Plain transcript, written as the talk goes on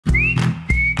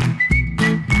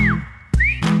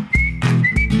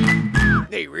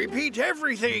imitate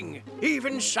everything,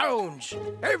 even sounds,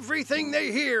 everything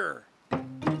they hear.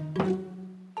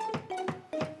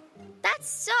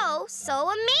 That's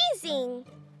so amazing.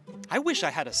 I wish I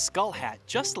had a skull hat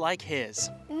just like his.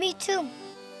 Me too.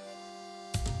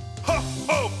 Ho,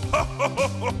 ho, ho, ho, ho,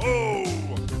 ho, ho!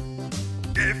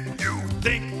 If you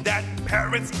think that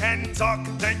parrots can talk,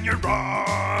 then you're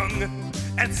wrong.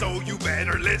 And so you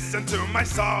better listen to my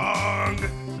song.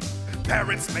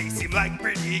 Parrots may seem like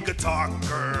pretty good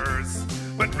talkers,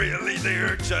 but really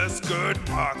they're just good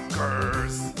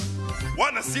mockers.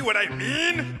 Wanna see what I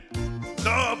mean?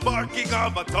 The barking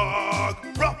of a dog,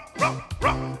 ruff, ruff,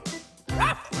 ruff.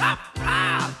 Ruff, ruff,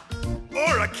 ruff.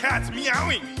 Or a cat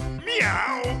meowing,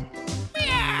 meow.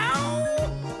 Meow.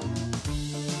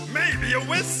 Maybe a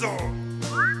whistle.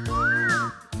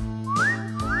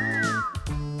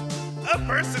 A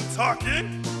person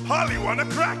talking, Polly want a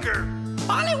cracker.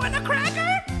 Polly want a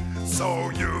cracker? So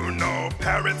you know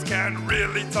parrots can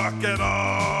really talk at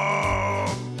all.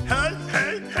 Hey,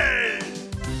 hey, hey.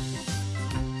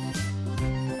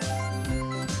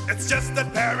 It's just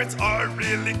that parrots are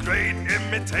really great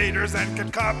imitators and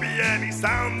can copy any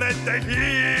sound that they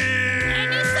hear.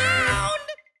 Any sound?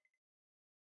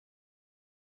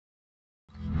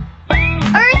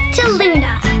 Earth to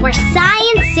Luna, where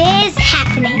science is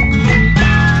happening.